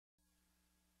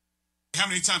how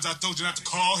many times I told you not to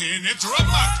call here and interrupt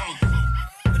my phone.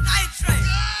 But night train.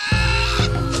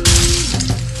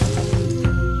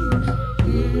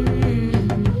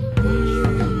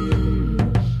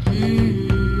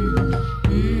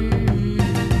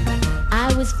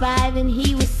 I was 5 and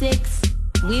he was 6.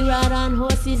 We rode on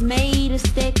horses made of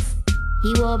sticks.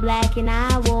 He wore black and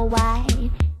I wore white.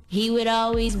 He would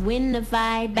always win the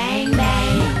fight. Bang,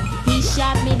 bang. He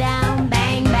shot me down.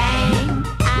 Bang, bang.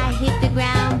 I hit the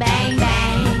ground. Bang,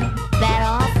 bang. That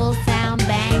awful sound.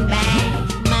 Bang, bang.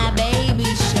 My baby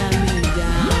shot me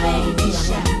down. My baby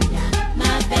shot me down.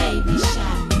 My baby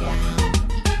shot me down.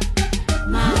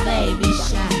 My baby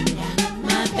shot me down.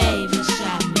 My baby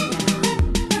shot me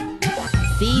down.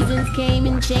 Seasons came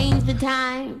and changed the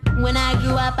time. When I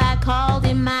grew up, I called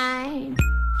him mine.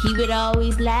 He would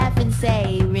always laugh and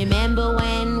say, remember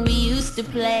when we used to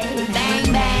play?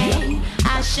 Bang, bang,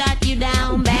 I shot you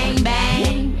down. Bang,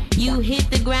 bang, you hit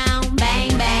the ground.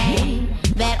 Bang, bang,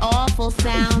 that awful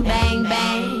sound. Bang,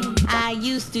 bang, I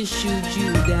used to shoot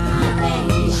you down. My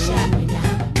baby shot me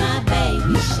down. My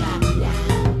baby shot me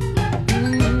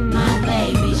down. My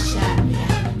baby shot me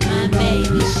down. My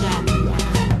baby shot me down.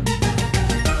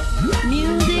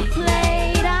 Music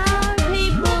played, our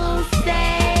people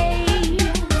stay.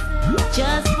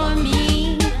 Just for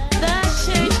me, the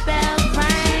church bell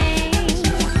rang.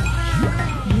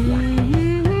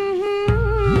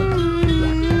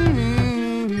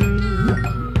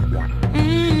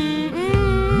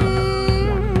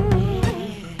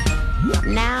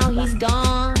 Now he's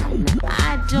gone,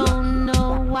 I don't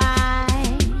know why.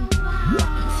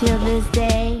 Till this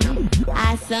day,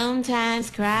 I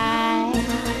sometimes cry.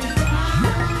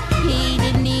 He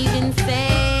didn't even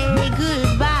say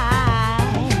goodbye.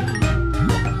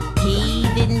 He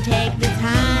didn't take the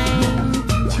time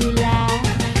to lie.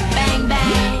 Bang,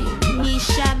 bang, he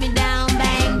shot me down.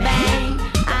 Bang, bang,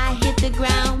 I hit the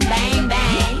ground. Bang,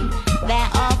 bang,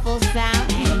 that awful sound.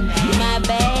 My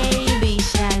baby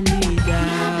shot me down.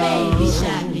 My baby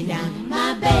shot me down.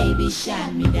 My baby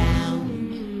shot me down.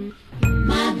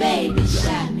 My baby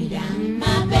shot me down.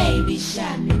 My baby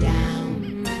shot me down.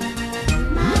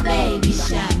 My baby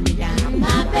shot me down.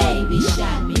 My baby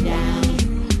shot me down.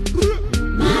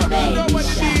 My baby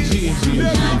shot me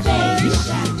down. My baby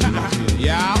shot me down.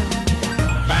 Yeah.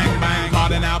 Bang bang,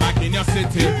 harder now back in your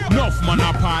city. Enough man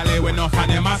a parlay with enough of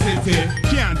them a city.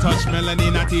 Can't touch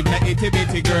Melanie, not even the itty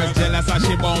bitty girls. Jealous as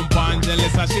she bump and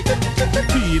jealous as she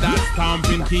see that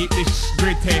stamping, keep this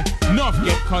gritty. Enough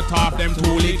get cut off them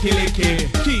too licky licky.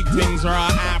 Keep things raw,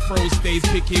 afro stays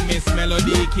picky. Miss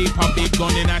Melody keep a big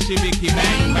gun in a shiviki.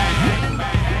 Bang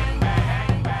bang.